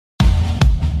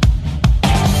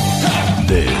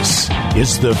This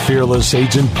is the Fearless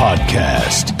Agent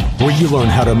Podcast, where you learn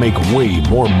how to make way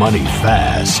more money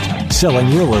fast selling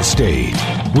real estate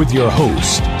with your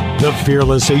host, the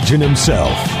Fearless Agent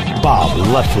himself, Bob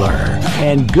Loeffler.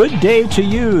 And good day to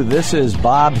you. This is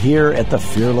Bob here at the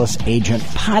Fearless Agent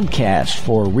Podcast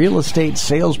for real estate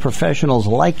sales professionals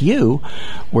like you,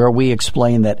 where we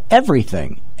explain that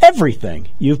everything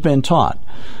you've been taught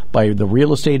by the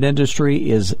real estate industry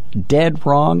is dead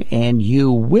wrong, and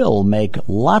you will make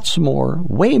lots more,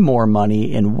 way more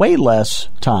money in way less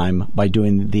time by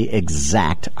doing the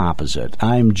exact opposite.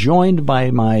 I'm joined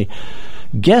by my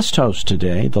guest host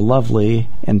today, the lovely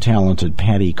and talented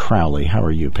Patty Crowley. How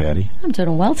are you, Patty? I'm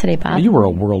doing well today, Bob. You were a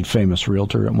world-famous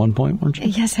realtor at one point, weren't you?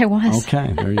 Yes, I was.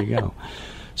 Okay, there you go.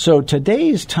 So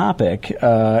today's topic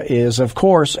is, of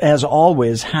course, as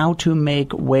always, how to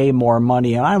make way more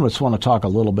money. And I just want to talk a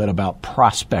little bit about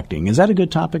prospecting. Is that a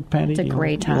good topic, Patty? It's a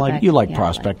great topic. You like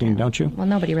prospecting, don't you? Well,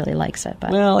 nobody really likes it.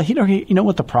 But. Well, you know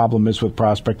what the problem is with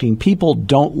prospecting? People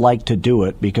don't like to do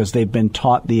it because they've been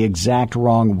taught the exact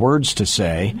wrong words to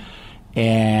say.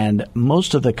 And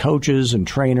most of the coaches and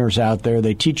trainers out there,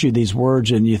 they teach you these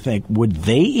words and you think, would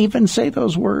they even say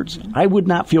those words? I would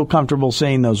not feel comfortable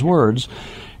saying those words.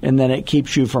 And then it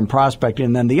keeps you from prospecting.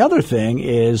 And then the other thing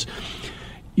is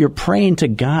you're praying to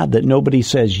God that nobody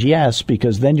says yes,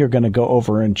 because then you're going to go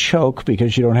over and choke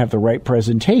because you don't have the right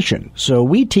presentation. So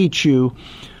we teach you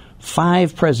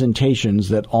 5 presentations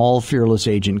that all Fearless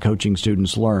Agent coaching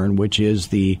students learn, which is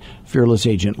the Fearless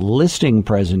Agent listing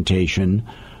presentation,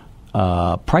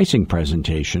 pricing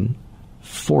presentation,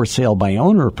 for sale by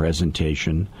owner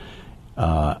presentation,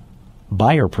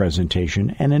 buyer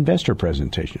presentation, and investor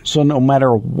presentation. So no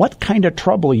matter what kind of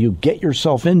trouble you get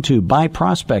yourself into by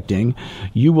prospecting,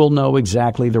 you will know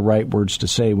exactly the right words to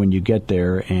say when you get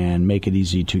there and make it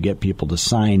easy to get people to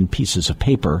sign pieces of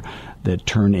paper that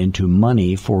turn into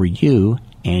money for you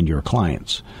and your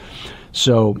clients.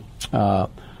 So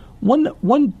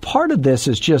one part of this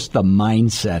is just the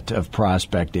mindset of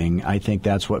prospecting. I think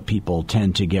that's what people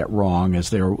tend to get wrong,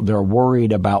 is they're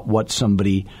worried about what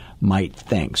somebody might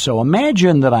think. So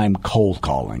imagine that I'm cold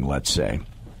calling, let's say,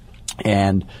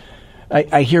 and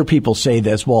I hear people say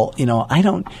this, well,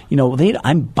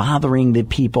 I'm bothering the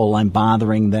people, I'm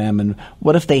bothering them, and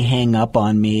what if they hang up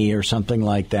on me or something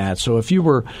like that? So if you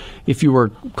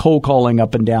were cold calling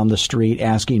up and down the street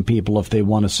asking people if they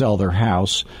want to sell their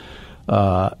house,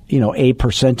 a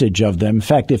percentage of them. In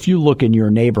fact, if you look in your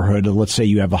neighborhood, let's say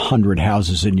you have 100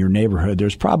 houses in your neighborhood,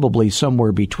 there's probably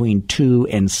somewhere between 2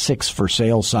 and 6 for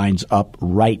sale signs up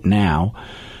right now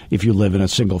if you live in a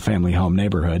single-family home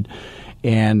neighborhood.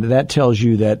 And that tells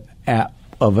you that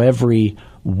of every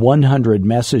 100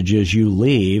 messages you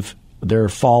leave, they're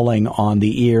falling on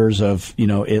the ears of,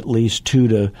 at least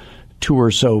 2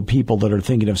 or so people that are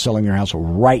thinking of selling their house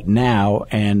right now,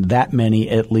 and that many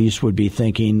at least would be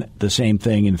thinking the same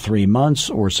thing in 3 months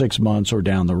or 6 months or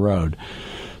down the road.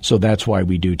 So that's why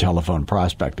we do telephone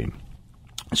prospecting.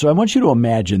 So I want you to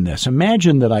imagine this.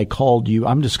 Imagine that I called you.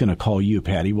 I'm just going to call you,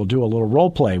 Patty. We'll do a little role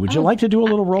play. Would you like to do a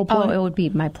little role play? Oh, it would be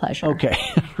my pleasure. Okay,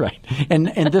 right. And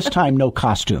this time, no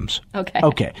costumes.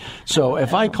 Okay. So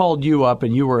if I called you up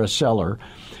and you were a seller,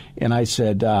 and I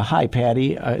said, hi,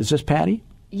 Patty. Is this Patty?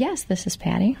 Yes, this is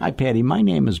Patty. Hi, Patty. My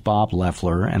name is Bob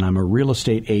Loeffler, and I'm a real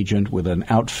estate agent with an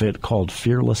outfit called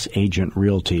Fearless Agent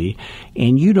Realty.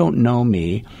 And you don't know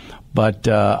me, but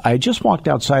I just walked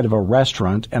outside of a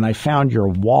restaurant, and I found your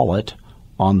wallet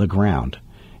on the ground.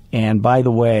 And by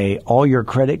the way, all your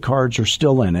credit cards are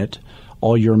still in it.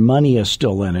 All your money is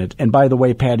still in it. And by the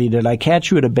way, Patty, did I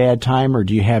catch you at a bad time, or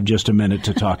do you have just a minute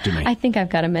to talk to me? I think I've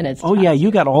got a minute to talk. Yeah,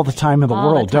 you got all the time in the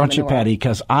world, don't you, Patty?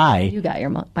 Because you got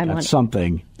my money. That's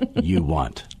something you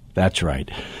want. That's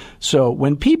right. So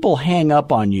when people hang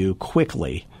up on you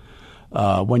quickly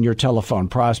when you're telephone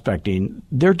prospecting,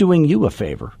 they're doing you a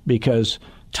favor, because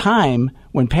time,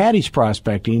 when Patty's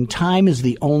prospecting, time is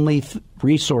the only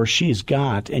resource she's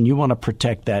got, and you want to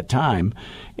protect that time.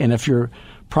 And if you're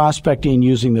prospecting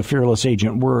using the Fearless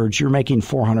Agent words, you're making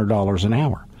 $400 an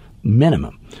hour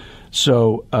minimum.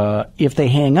 So if they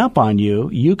hang up on you,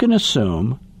 you can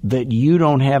assume that you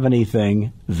don't have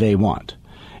anything they want.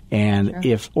 And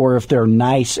sure. if they're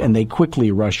nice and they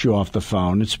quickly rush you off the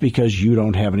phone, it's because you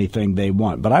don't have anything they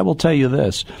want. But I will tell you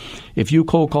this. If you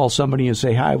cold call somebody and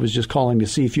say, hi, I was just calling to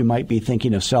see if you might be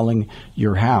thinking of selling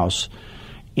your house,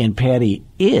 and Patty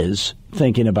is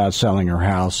thinking about selling her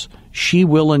house, she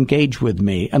will engage with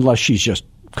me, unless she's just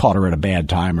caught her at a bad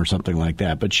time or something like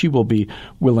that. But she will be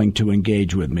willing to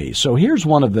engage with me. So here's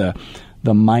one of the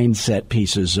mindset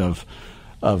pieces of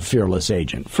Fearless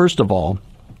Agent. First of all,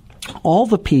 all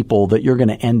the people that you're going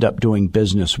to end up doing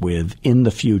business with in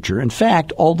the future, in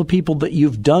fact, all the people that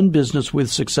you've done business with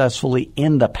successfully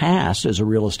in the past as a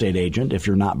real estate agent, if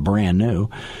you're not brand new,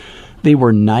 they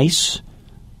were nice,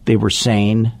 they were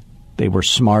sane, they were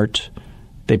smart,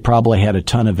 they probably had a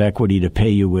ton of equity to pay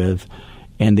you with,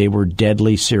 and they were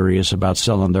deadly serious about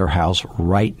selling their house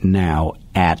right now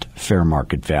at fair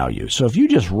market value. So if you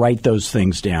just write those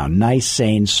things down, nice,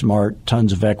 sane, smart,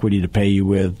 tons of equity to pay you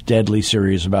with, deadly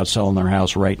serious about selling their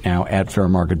house right now at fair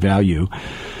market value,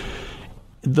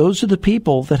 those are the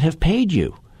people that have paid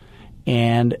you.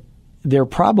 And there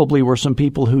probably were some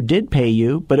people who did pay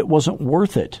you, but it wasn't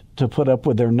worth it to put up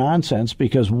with their nonsense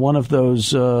because one of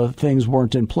those things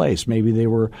weren't in place. Maybe they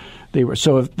were.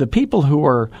 So if the people who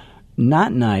are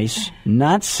not nice,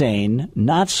 not sane,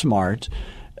 not smart,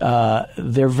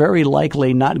 they're very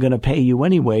likely not going to pay you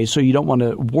anyway. So you don't want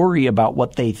to worry about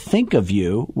what they think of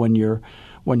you when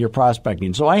you're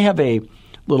prospecting. So I have a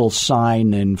little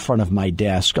sign in front of my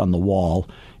desk on the wall.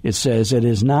 It says, "It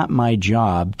is not my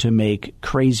job to make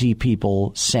crazy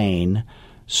people sane,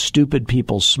 stupid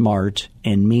people smart,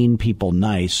 and mean people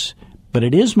nice. But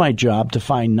it is my job to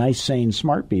find nice, sane,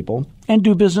 smart people and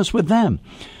do business with them."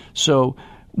 So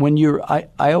when I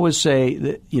always say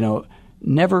that,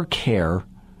 never care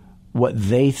what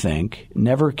they think,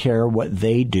 never care what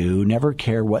they do, never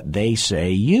care what they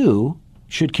say. You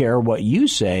should care what you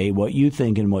say, what you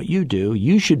think, and what you do.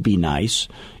 You should be nice.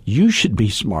 You should be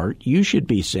smart. You should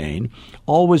be sane.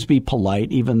 Always be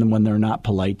polite, even when they're not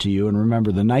polite to you. And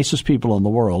remember, the nicest people in the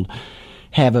world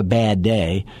have a bad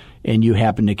day, and you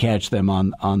happen to catch them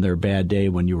on their bad day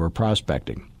when you were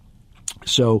prospecting.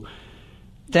 So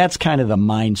that's kind of the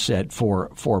mindset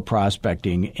for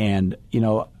prospecting. And,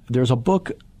 there's a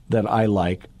book that I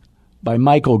like by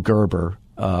Michael Gerber,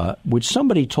 which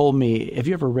somebody told me. Have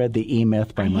you ever read The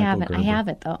E-Myth by Michael Gerber? I have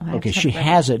it, though. Okay, she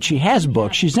has it. She has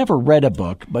books. She's never read a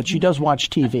book, but she does watch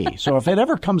TV. So if it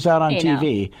ever comes out on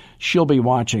TV, she'll be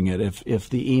watching it if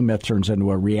The E-Myth turns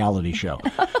into a reality show.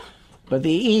 But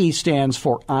the E stands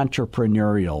for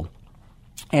entrepreneurial.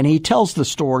 And he tells the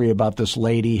story about this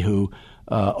lady who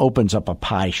opens up a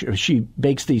pie. She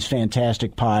bakes these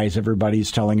fantastic pies.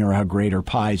 Everybody's telling her how great her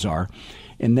pies are.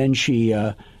 And then she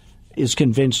is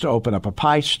convinced to open up a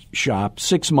pie shop.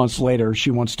 6 months later, she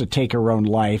wants to take her own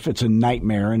life. It's a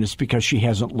nightmare, and it's because she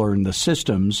hasn't learned the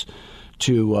systems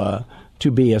to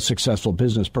be a successful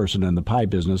business person in the pie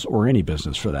business or any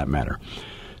business for that matter.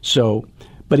 So,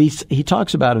 but he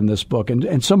talks about in this book,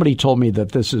 and somebody told me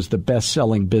that this is the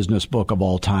best-selling business book of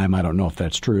all time. I don't know if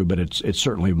that's true, but it's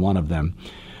certainly one of them.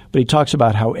 But he talks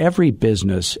about how every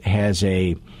business has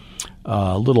a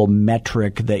little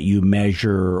metric that you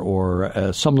measure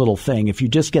or some little thing. If you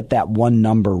just get that one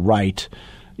number right,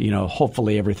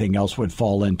 hopefully everything else would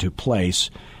fall into place.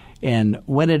 And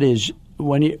when you're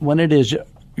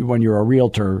a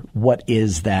realtor, what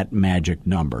is that magic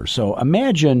number? So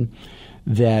imagine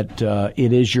that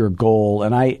it is your goal,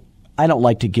 and I don't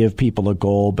like to give people a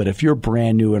goal, but if you're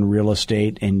brand new in real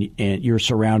estate and you're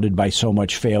surrounded by so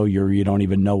much failure, you don't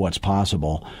even know what's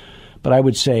possible. But I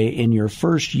would say in your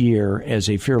first year as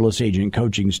a Fearless Agent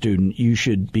coaching student, you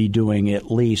should be doing at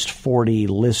least 40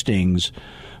 listings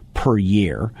per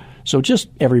year. So just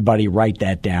everybody write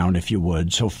that down if you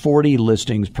would. So 40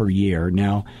 listings per year.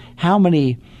 Now, how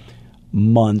many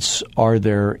months are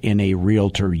there in a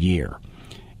realtor year?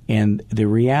 And the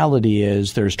reality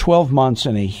is there's 12 months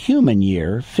in a human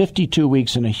year, 52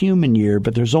 weeks in a human year,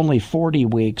 but there's only 40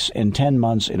 weeks and 10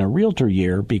 months in a realtor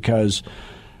year because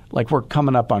we're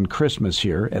coming up on Christmas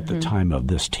here at the time of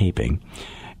this taping.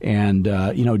 And,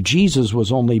 Jesus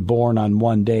was only born on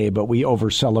one day, but we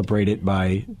over-celebrate it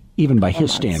by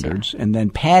his standards. Yeah. And then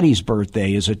Patty's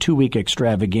birthday is a 2-week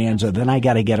extravaganza. Then I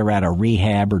got to get her out of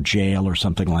rehab or jail or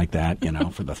something like that,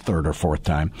 for the third or fourth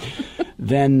time.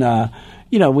 Then,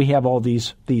 we have all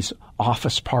these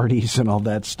office parties and all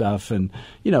that stuff. And,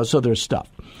 so there's stuff.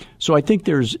 So I think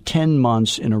there's 10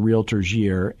 months in a realtor's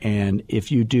year. And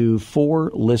if you do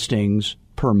 4 listings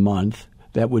per month,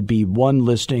 that would be 1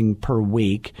 listing per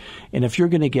week. And if you're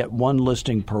going to get 1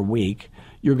 listing per week,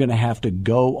 you're going to have to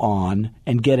go on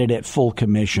and get it at full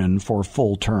commission for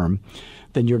full term.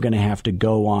 Then you're going to have to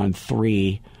go on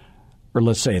 3, or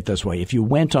let's say it this way. If you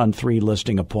went on 3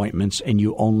 listing appointments and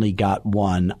you only got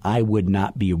 1, I would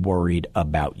not be worried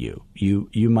about you.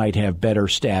 You might have better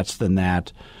stats than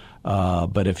that.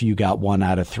 But if you got 1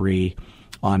 out of 3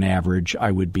 on average,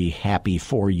 I would be happy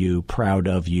for you, proud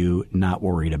of you, not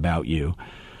worried about you.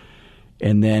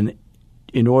 And then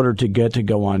in order to get to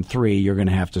go on 3, you're going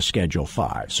to have to schedule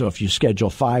 5. So if you schedule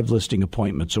 5 listing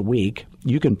appointments a week,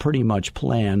 you can pretty much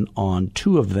plan on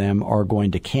 2 of them are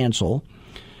going to cancel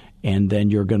and then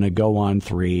you're going to go on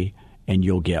 3 and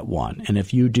you'll get 1. And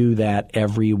if you do that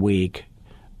every week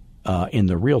in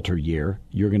the realtor year,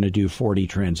 you're going to do 40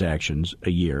 transactions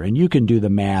a year. And you can do the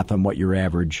math on what your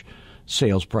average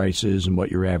sales price is and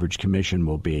what your average commission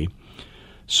will be.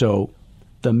 So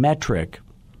the metric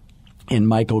in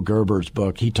Michael Gerber's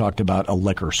book, he talked about a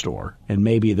liquor store, and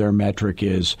maybe their metric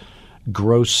is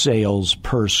gross sales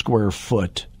per square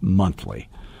foot monthly.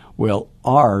 Well,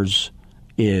 ours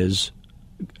is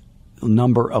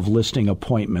number of listing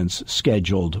appointments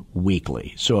scheduled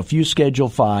weekly. So if you schedule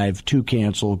 5, 2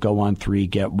 cancel, go on 3,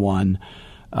 get 1,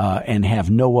 and have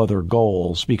no other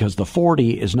goals, because the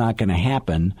 40 is not going to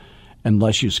happen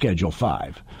unless you schedule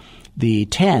 5. The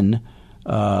 10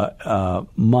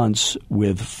 months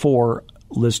with 4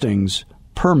 listings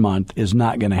per month is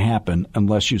not going to happen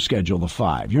unless you schedule the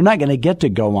 5. You're not going to get to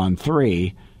go on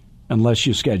 3 unless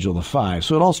you schedule the 5.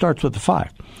 So it all starts with the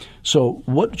 5. So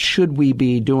what should we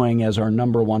be doing as our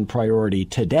number one priority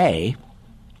today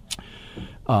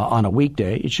on a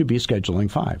weekday? It should be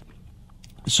scheduling 5.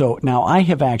 So now I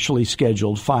have actually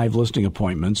scheduled 5 listing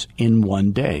appointments in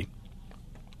one day.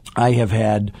 I have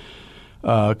had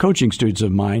coaching students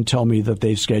of mine tell me that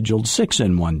they've scheduled 6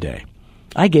 in one day.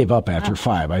 I gave up after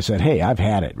 5. I said, "Hey, I've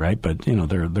had it," right? But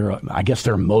they're I guess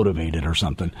they're motivated or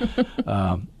something.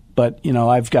 But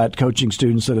I've got coaching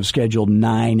students that have scheduled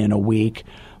 9 in a week.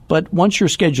 But once you're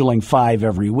scheduling 5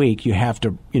 every week, you have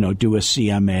to do a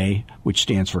CMA, which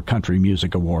stands for Country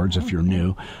Music Awards, if you're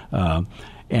new.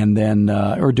 And then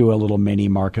or do a little mini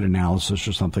market analysis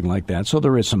or something like that. So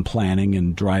there is some planning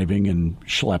and driving and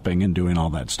schlepping and doing all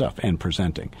that stuff and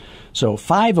presenting. So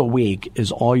 5 a week is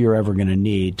all you're ever going to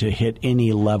need to hit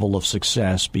any level of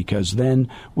success, because then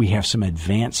we have some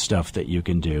advanced stuff that you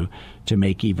can do to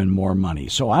make even more money.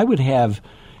 So I would have,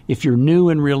 if you're new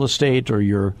in real estate or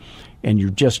you're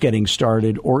just getting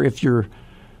started, or if you're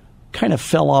kind of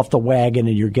fell off the wagon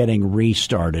and you're getting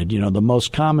restarted. The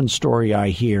most common story I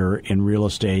hear in real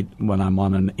estate when I'm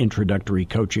on an introductory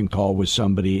coaching call with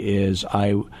somebody is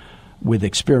with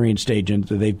experienced agents,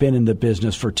 they've been in the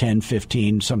business for 10,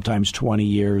 15, sometimes 20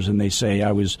 years, and they say,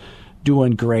 I was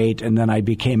doing great, and then I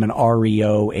became an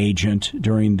REO agent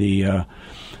during the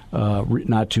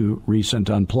not too recent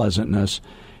unpleasantness.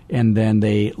 And then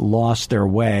they lost their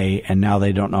way, and now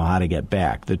they don't know how to get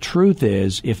back. The truth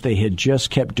is, if they had just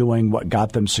kept doing what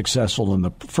got them successful in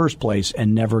the first place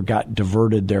and never got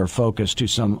diverted their focus to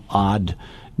some odd,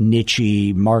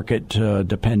 niche,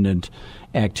 market-dependent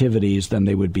activities, then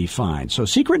they would be fine. So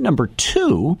secret number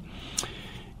 2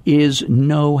 is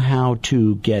know how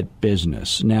to get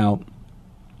business. Now,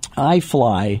 I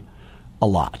fly a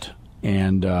lot,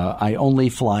 and I only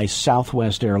fly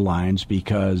Southwest Airlines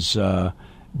because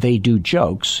they do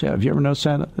jokes. Have you ever noticed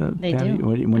that? They Patty? do.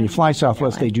 When you fly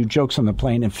Southwest, they do jokes on the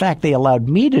plane. In fact, they allowed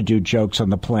me to do jokes on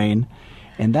the plane,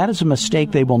 and that is a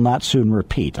mistake they will not soon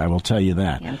repeat. I will tell you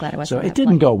that. Yeah, I'm glad it wasn't. So that it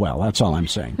didn't plane. go well. That's all I'm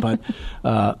saying. But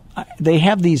they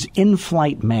have these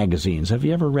in-flight magazines. Have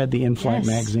you ever read the in-flight Yes,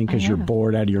 magazine because I you're have.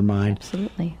 bored out of your mind?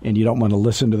 Absolutely. And you don't want to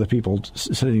listen to the people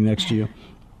sitting next to you?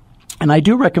 And I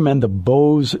do recommend the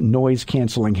Bose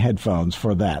noise-canceling headphones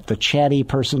for that. The chatty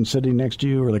person sitting next to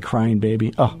you or the crying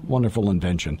baby. Oh, wonderful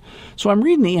invention. So I'm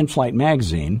reading the in-flight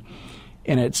magazine,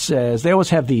 and it says they always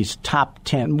have these top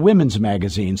 10. Women's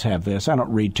magazines have this. I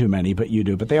don't read too many, but you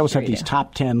do. But they always have these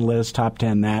top 10 lists, top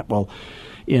 10 that. Well,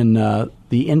 in the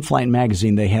in-flight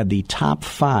magazine, they had the top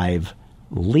 5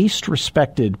 least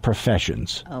respected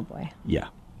professions. Oh, boy. Yeah.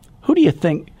 Who do you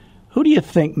think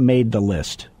made the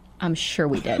list? I'm sure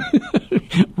we did.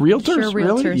 Realtors? Sure,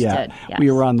 really? realtors Yeah. did, yes.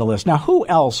 We were on the list. Now, who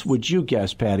else would you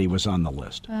guess, Patty, was on the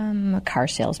list? A car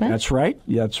salesman. That's right.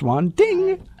 That's one.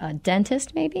 Ding. A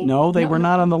dentist, maybe? No, they were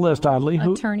not on the list, oddly.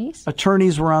 Attorneys?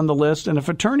 Attorneys were on the list. And if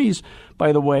attorneys,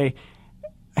 by the way,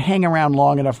 hang around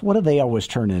long enough, what do they always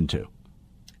turn into?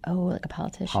 Oh, like a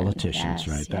politician. Politicians, Yes,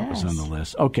 right? That was yes. on the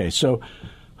list. Okay, so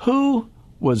who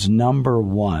was number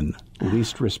 1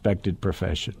 least respected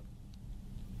profession?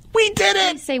 We did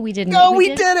it! I say we didn't. No, we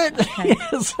did it! Okay.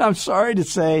 Yes, I'm sorry to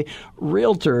say,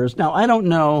 realtors. Now, I don't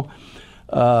know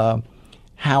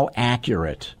how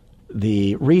accurate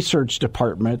the research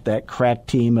department, that crack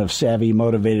team of savvy,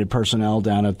 motivated personnel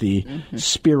down at the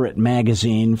Spirit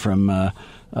magazine from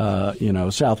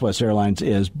Southwest Airlines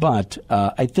is, but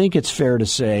I think it's fair to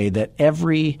say that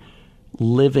every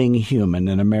living human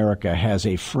in America has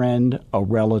a friend, a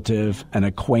relative, an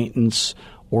acquaintance,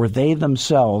 or they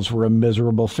themselves were a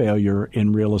miserable failure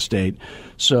in real estate.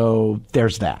 So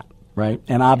there's that, right?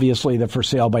 And obviously the for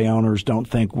sale by owners don't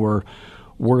think we're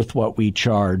worth what we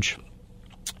charge.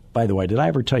 By the way, did I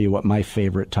ever tell you what my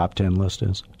favorite top 10 list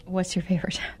is? What's your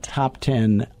favorite? Top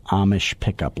 10 Amish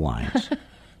pickup lines.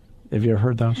 Have you ever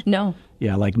heard those? No.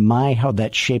 Yeah, like, my, how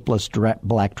that shapeless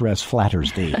black dress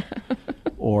flatters thee.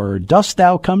 Or, dost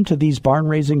thou come to these barn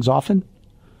raisings often?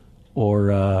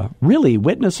 Or, really,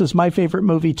 Witness is my favorite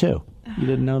movie, too. You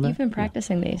didn't know that? You've been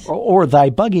practicing these. Or thy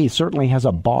buggy certainly has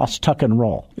a boss tuck and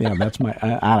roll. Yeah, that's my,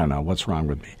 I don't know what's wrong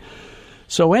with me.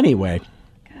 So anyway,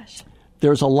 Gosh.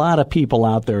 There's a lot of people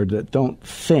out there that don't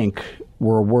think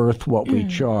we're worth what we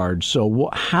charge. So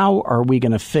how are we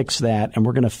going to fix that? And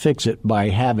we're going to fix it by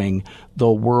having the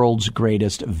world's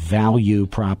greatest value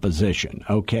proposition.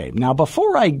 Okay, now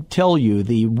before I tell you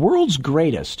the world's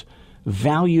greatest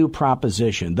value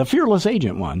proposition, the Fearless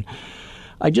Agent one,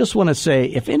 I just want to say,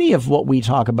 if any of what we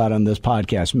talk about on this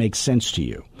podcast makes sense to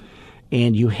you,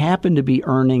 and you happen to be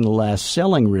earning less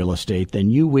selling real estate than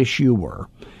you wish you were,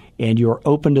 and you're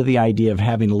open to the idea of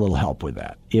having a little help with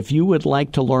that. If you would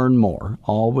like to learn more,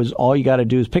 all you got to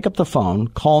do is pick up the phone,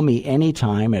 call me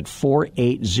anytime at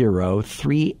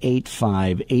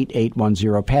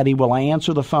 480-385-8810. Patty, will I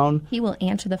answer the phone? He will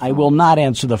answer the phone. I will not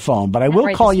answer the phone, but I will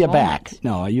right call this you moment. back.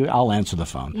 No, I'll answer the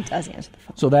phone. He does answer the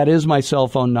phone. So that is my cell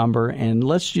phone number, and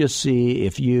let's just see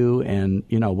if you and,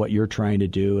 what you're trying to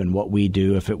do and what we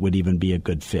do, if it would even be a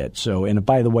good fit. So, and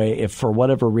by the way, if for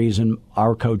whatever reason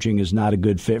our coaching is not a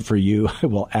good fit for you, I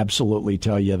will absolutely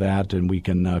tell you that, and we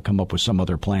can come up with some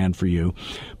other plan for you.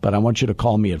 But I want you to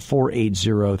call me at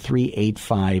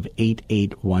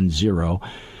 480-385-8810.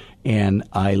 And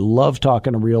I love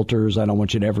talking to realtors. I don't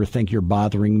want you to ever think you're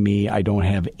bothering me. I don't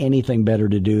have anything better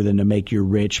to do than to make you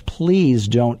rich. Please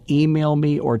don't email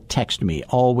me or text me.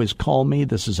 Always call me.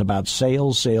 This is about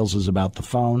sales. Sales is about the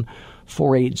phone.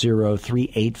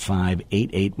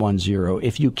 480-385-8810.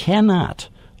 If you cannot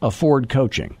afford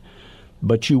coaching,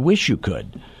 but you wish you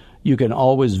could, you can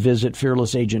always visit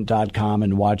fearlessagent.com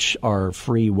and watch our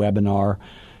free webinar.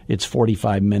 It's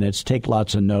 45 minutes. Take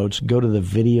lots of notes. Go to the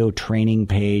video training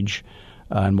page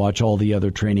and watch all the other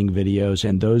training videos.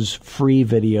 And those free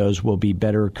videos will be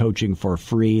better coaching for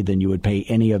free than you would pay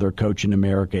any other coach in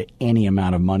America any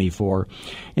amount of money for.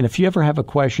 And if you ever have a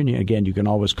question, again, you can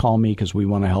always call me because we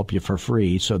want to help you for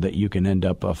free so that you can end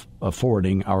up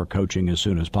affording our coaching as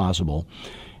soon as possible.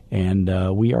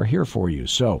 And we are here for you.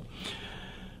 So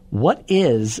what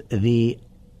is the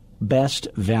best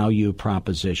value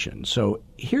proposition? So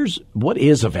here's what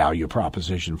is a value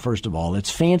proposition. First of all,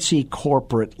 it's fancy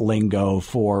corporate lingo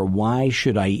for why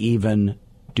should I even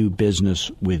do business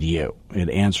with you? It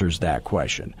answers that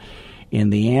question.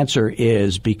 And the answer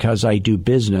is because I do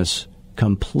business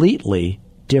completely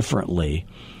differently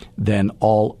than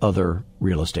all other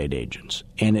real estate agents.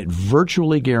 And it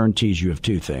virtually guarantees you of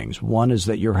two things. One is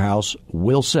that your house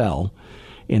will sell,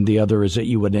 and the other is that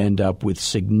you would end up with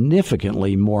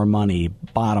significantly more money,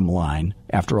 bottom line,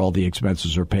 after all the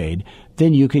expenses are paid,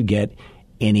 than you could get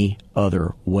any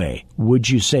other way. Would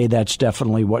you say that's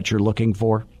definitely what you're looking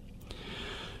for?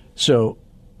 So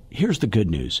here's the good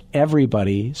news.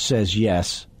 Everybody says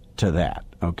yes to that,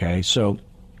 okay? So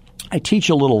I teach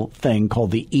a little thing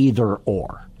called the either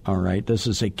or, all right? This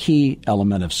is a key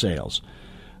element of sales.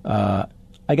 I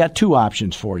got two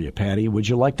options for you, Patty. Would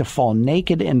you like to fall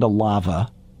naked into lava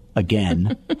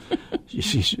again?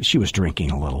 She was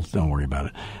drinking a little. Don't worry about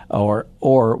it. Or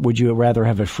would you rather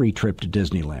have a free trip to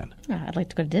Disneyland? I'd like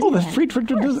to go to Disneyland. Oh, the free trip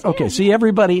to Disneyland. Okay, see,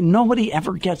 nobody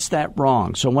ever gets that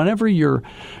wrong. So whenever you're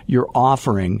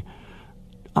offering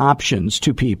options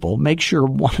to people, make sure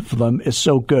one of them is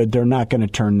so good they're not going to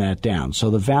turn that down. So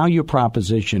the value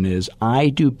proposition is I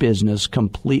do business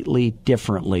completely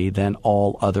differently than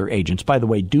all other agents. By the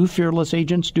way, do fearless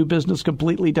agents do business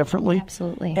completely differently?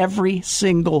 Absolutely. Every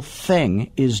single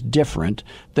thing is different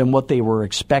than what they were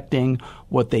expecting,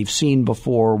 what they've seen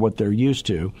before, what they're used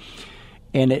to.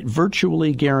 And it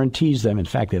virtually guarantees them, in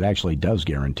fact, it actually does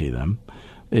guarantee them,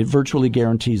 it virtually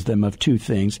guarantees them of two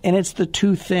things, and it's the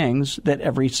two things that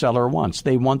every seller wants.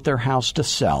 They want their house to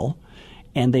sell,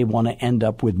 and they want to end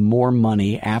up with more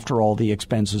money after all the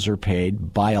expenses are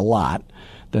paid by a lot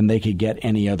than they could get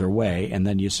any other way. And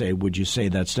then you say, would you say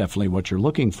that's definitely what you're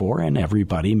looking for? And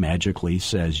everybody magically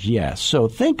says yes. So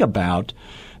think about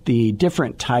the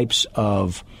different types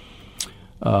of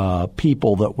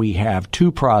people that we have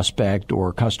to prospect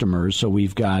or customers. So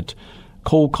we've got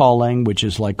cold calling, which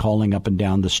is like calling up and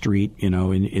down the street,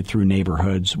 through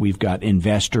neighborhoods. We've got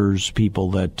investors, people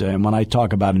that, and when I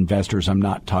talk about investors, I'm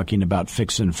not talking about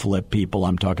fix and flip people.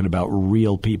 I'm talking about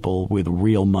real people with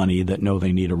real money that know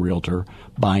they need a realtor,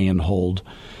 buy and hold.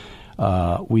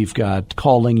 We've got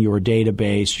calling your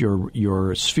database,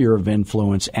 your sphere of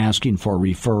influence, asking for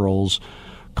referrals,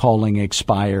 calling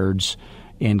expireds.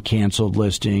 and canceled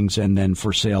listings, and then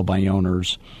for sale by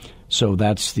owners. So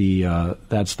that's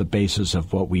the basis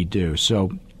of what we do.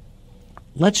 So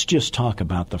let's just talk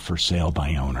about the for sale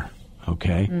by owner,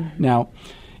 okay? Mm-hmm. Now,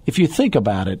 if you think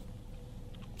about it,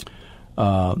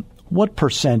 what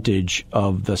percentage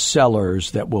of the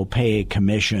sellers that will pay a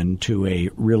commission to a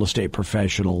real estate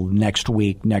professional next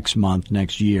week, next month,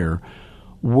 next year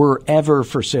were ever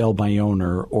for sale by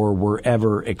owner or were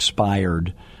ever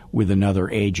expired with another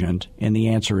agent? And the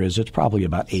answer is it's probably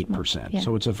about 8%. Yeah.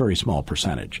 So it's a very small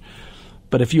percentage.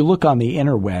 But if you look on the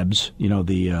interwebs, the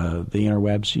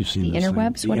interwebs, you've seen the this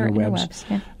interwebs. Thing. What are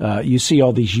interwebs? Yeah. You see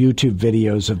all these YouTube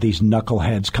videos of these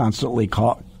knuckleheads constantly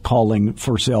calling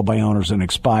for sale by owners and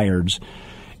expireds.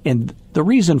 And the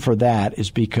reason for that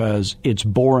is because it's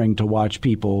boring to watch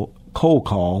people cold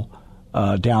call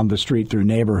down the street through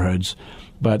neighborhoods.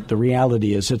 But the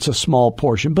reality is it's a small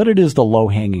portion, but it is the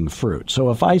low-hanging fruit.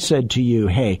 So if I said to you,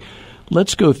 hey,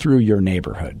 let's go through your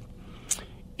neighborhood,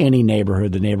 any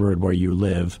neighborhood, the neighborhood where you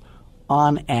live,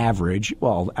 on average,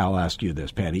 well, I'll ask you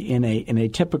this, Patty, in a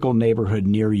typical neighborhood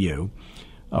near you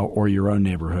or your own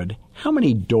neighborhood, how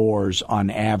many doors on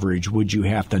average would you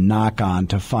have to knock on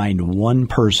to find one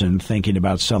person thinking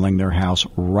about selling their house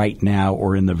right now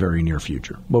or in the very near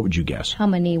future? What would you guess? How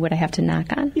many would I have to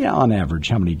knock on? Yeah, on average,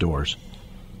 how many doors?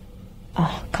 A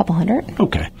couple hundred.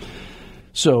 Okay.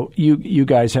 So you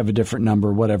guys have a different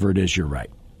number, whatever it is, you're right.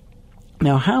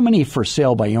 Now, how many for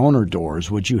sale by owner doors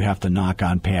would you have to knock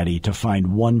on, Patty, to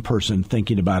find one person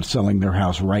thinking about selling their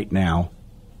house right now?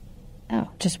 Oh,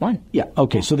 just one. Yeah.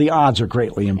 Okay. So the odds are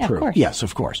greatly improved. Yeah, of course. Yes,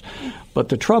 of course. But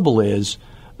the trouble is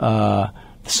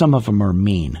some of them are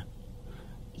mean.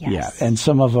 Yes. Yeah. And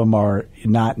some of them are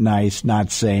not nice,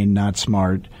 not sane, not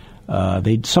smart.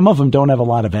 Some of them don't have a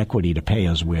lot of equity to pay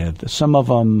us with. Some of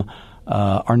them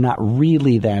are not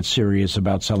really that serious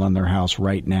about selling their house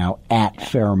right now at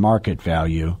fair market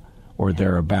value or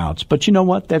thereabouts. But you know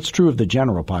what? That's true of the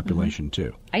general population,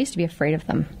 too. I used to be afraid of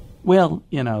them. Well,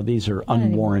 these are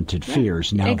unwarranted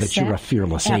fears now that you're a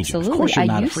fearless agent. Absolutely. Of course you're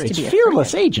not afraid. It's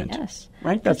fearless agent. Yes.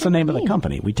 Right? That's the name of the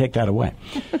company. We take that away.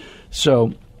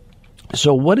 So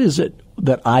what is it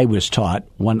that I was taught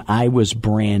when I was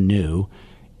brand new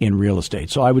in real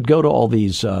estate? So I would go to all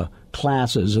these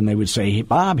classes and they would say, hey,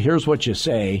 Bob, here's what you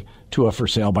say to a for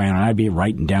sale by owner. And I'd be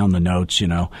writing down the notes,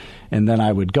 and then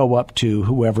I would go up to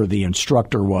whoever the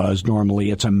instructor was. Normally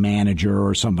it's a manager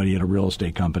or somebody at a real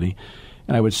estate company.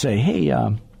 And I would say, hey,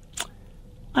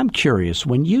 I'm curious,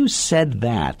 when you said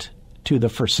that to the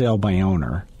for sale by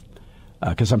owner,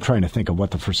 because I'm trying to think of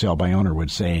what the for sale by owner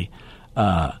would say,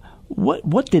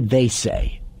 what did they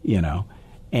say,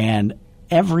 And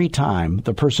every time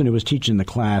the person who was teaching the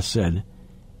class said,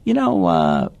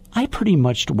 I pretty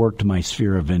much worked my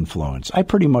sphere of influence. I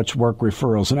pretty much work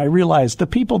referrals. And I realized the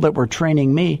people that were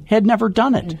training me had never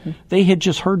done it. Mm-hmm. They had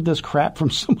just heard this crap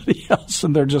from somebody else,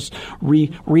 and they're just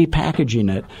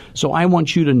repackaging it. So I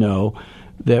want you to know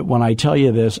that when I tell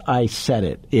you this, I said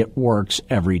it. It works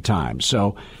every time.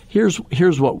 So here's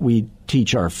what we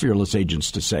teach our fearless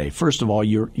agents to say. First of all,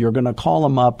 you're going to call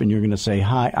them up, and you're going to say,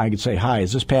 hi. I could say, hi,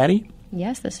 is this Patty?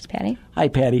 Yes, this is Patty. Hi,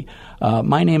 Patty.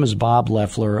 My name is Bob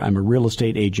Loeffler. I'm a real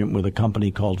estate agent with a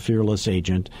company called Fearless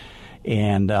Agent,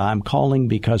 and I'm calling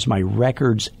because my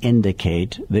records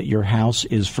indicate that your house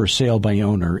is for sale by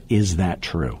owner. Is that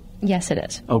true? Yes, it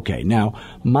is. Okay. Now,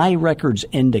 my records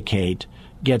indicate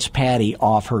gets Patty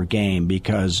off her game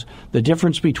because the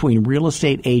difference between real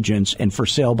estate agents and for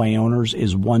sale by owners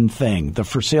is one thing. The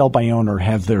for sale by owner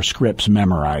have their scripts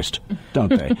memorized, don't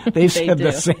they? They've said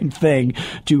the same thing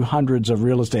to hundreds of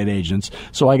real estate agents.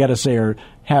 So I got to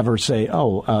have her say,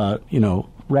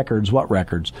 records, what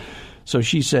records? So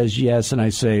she says yes. And I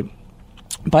say,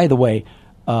 by the way,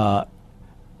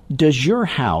 does your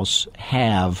house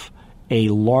have a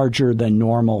larger than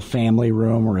normal family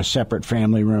room or a separate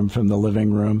family room from the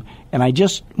living room? And I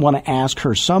just want to ask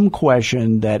her some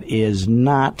question that is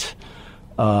not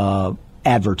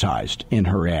advertised in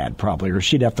her ad, probably, or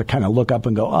she'd have to kind of look up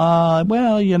and go,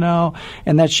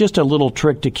 and that's just a little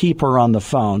trick to keep her on the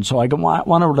phone. So I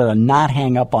want her to not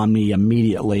hang up on me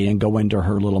immediately and go into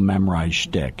her little memorized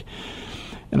shtick.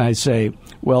 And I say,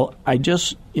 well, I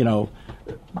just,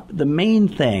 the main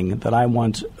thing that I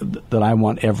want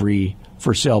every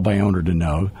for sale by owner to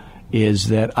know is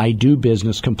that I do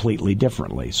business completely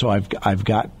differently. So I've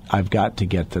got to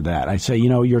get to that. I say,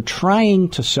 you're trying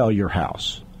to sell your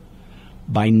house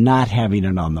by not having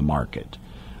it on the market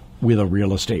with a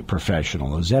real estate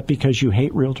professional. Is that because you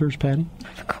hate realtors, Patty?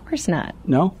 Of course not.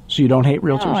 No? So you don't hate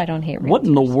realtors? No, I don't hate realtors. What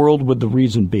in the world would the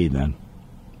reason be then?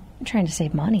 I'm trying to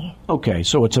save money. Okay,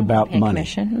 so it's about Pay a money.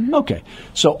 commission. Mm-hmm. Okay,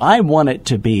 so I want it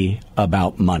to be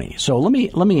about money. So let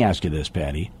me ask you this,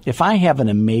 Patty. If I have an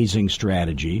amazing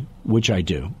strategy, which I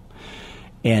do,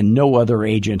 and no other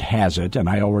agent has it, and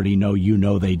I already know you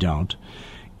know they don't,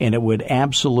 and it would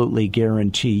absolutely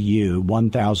guarantee you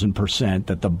 1,000%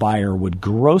 that the buyer would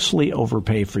grossly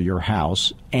overpay for your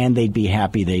house, and they'd be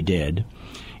happy they did,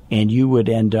 and you would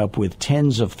end up with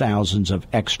tens of thousands of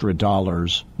extra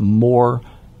dollars more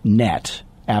net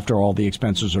after all the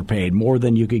expenses are paid, more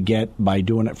than you could get by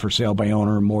doing it for sale by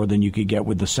owner, more than you could get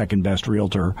with the second best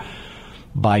realtor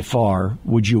by far.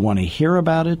 Would you want to hear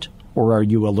about it, or are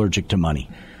you allergic to money?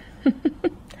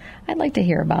 I'd like to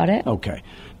hear about it. Okay.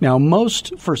 Now,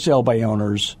 most for sale by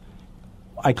owners,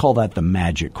 I call that the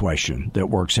magic question that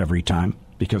works every time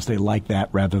because they like that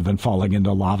rather than falling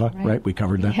into lava, right? We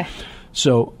covered that. Yeah.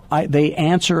 So they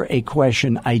answer a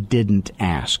question I didn't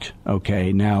ask,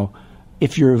 okay? Now,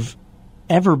 if you've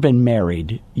ever been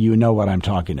married, you know what I'm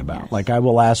talking about. Yes. Like I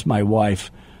will ask my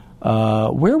wife,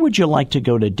 where would you like to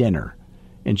go to dinner?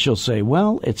 And she'll say,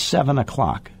 well, it's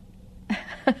 7:00.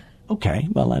 Okay,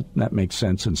 well, that makes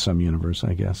sense in some universe,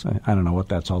 I guess. I don't know what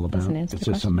that's all about. Doesn't answer It's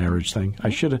the just a question. marriage thing. I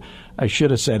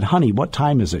should have said, honey, what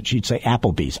time is it? She'd say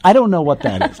Applebee's. I don't know what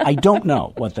that is. I don't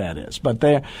know what that is. But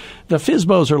the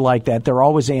FSBOs are like that. They're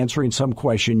always answering some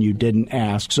question you didn't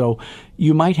ask. So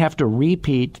you might have to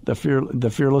repeat the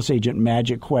Fearless Agent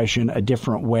magic question a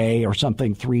different way or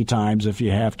something 3 times if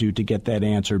you have to get that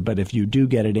answered. But if you do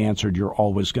get it answered, you're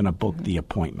always going to book the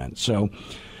appointment. So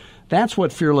that's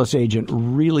what Fearless Agent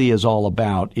really is all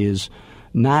about, is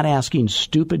not asking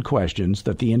stupid questions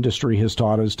that the industry has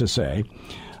taught us to say,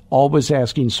 always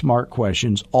asking smart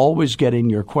questions, always getting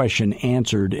your question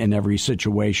answered in every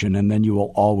situation, and then you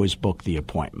will always book the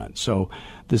appointment. So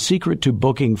the secret to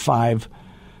booking 5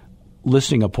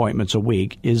 listing appointments a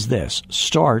week is this.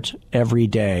 Start every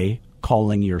day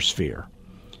calling your sphere.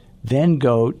 Then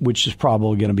go, which is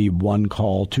probably going to be 1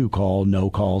 call, 2 call, no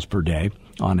calls per day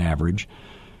on average,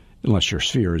 unless your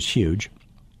sphere is huge.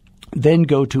 Then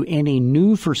go to any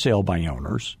new for sale by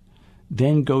owners.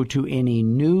 Then go to any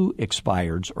new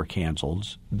expireds or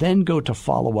cancels. Then go to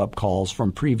follow-up calls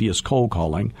from previous cold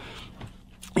calling.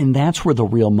 And that's where the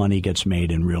real money gets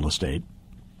made in real estate.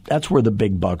 That's where the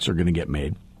big bucks are going to get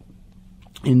made.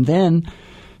 And then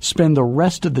spend the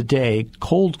rest of the day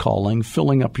cold calling,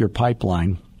 filling up your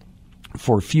pipeline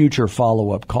for future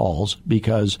follow-up calls,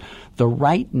 because the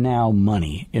right now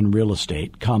money in real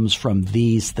estate comes from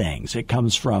these things. It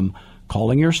comes from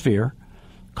calling your sphere,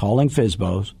 calling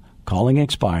FSBOs, calling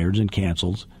expireds and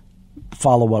cancels,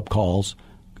 follow-up calls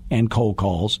and cold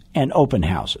calls, and open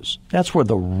houses. That's where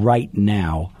the right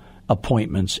now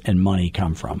appointments and money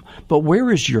come from. But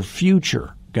where is your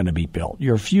future going to be built?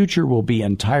 Your future will be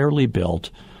entirely built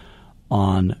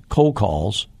on cold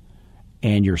calls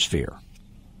and your sphere.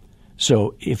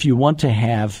 So if you want to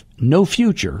have no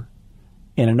future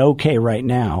and an okay right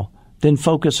now, then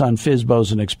focus on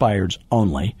FSBOs and expireds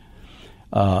only.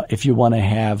 If you want to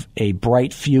have a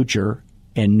bright future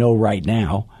and no right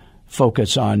now,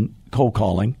 focus on cold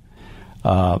calling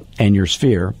and your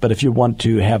sphere. But if you want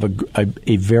to have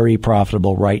a very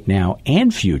profitable right now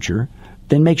and future,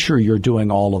 then make sure you're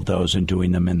doing all of those and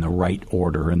doing them in the right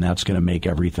order, and that's going to make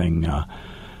everything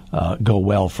go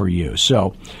well for you.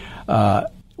 So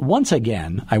once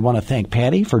again, I want to thank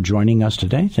Patty for joining us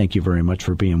today. Thank you very much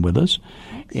for being with us.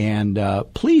 Thanks. And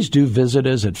please do visit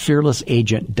us at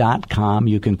fearlessagent.com.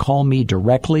 You can call me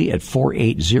directly at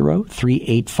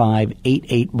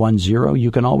 480-385-8810. You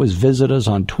can always visit us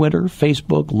on Twitter,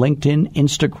 Facebook, LinkedIn,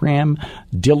 Instagram,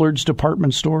 Dillard's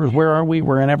department stores. Where are we?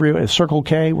 We're in every Circle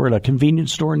K. We're at a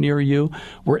convenience store near you.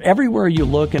 We're everywhere you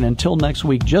look. And until next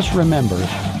week, just remember,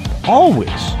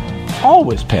 always,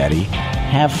 Patty,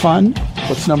 have fun.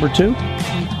 What's number 2?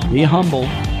 Be humble.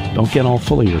 Don't get all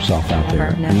full of yourself out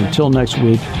there. Never. And until next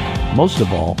week, most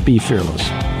of all, be fearless.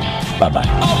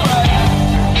 Bye-bye.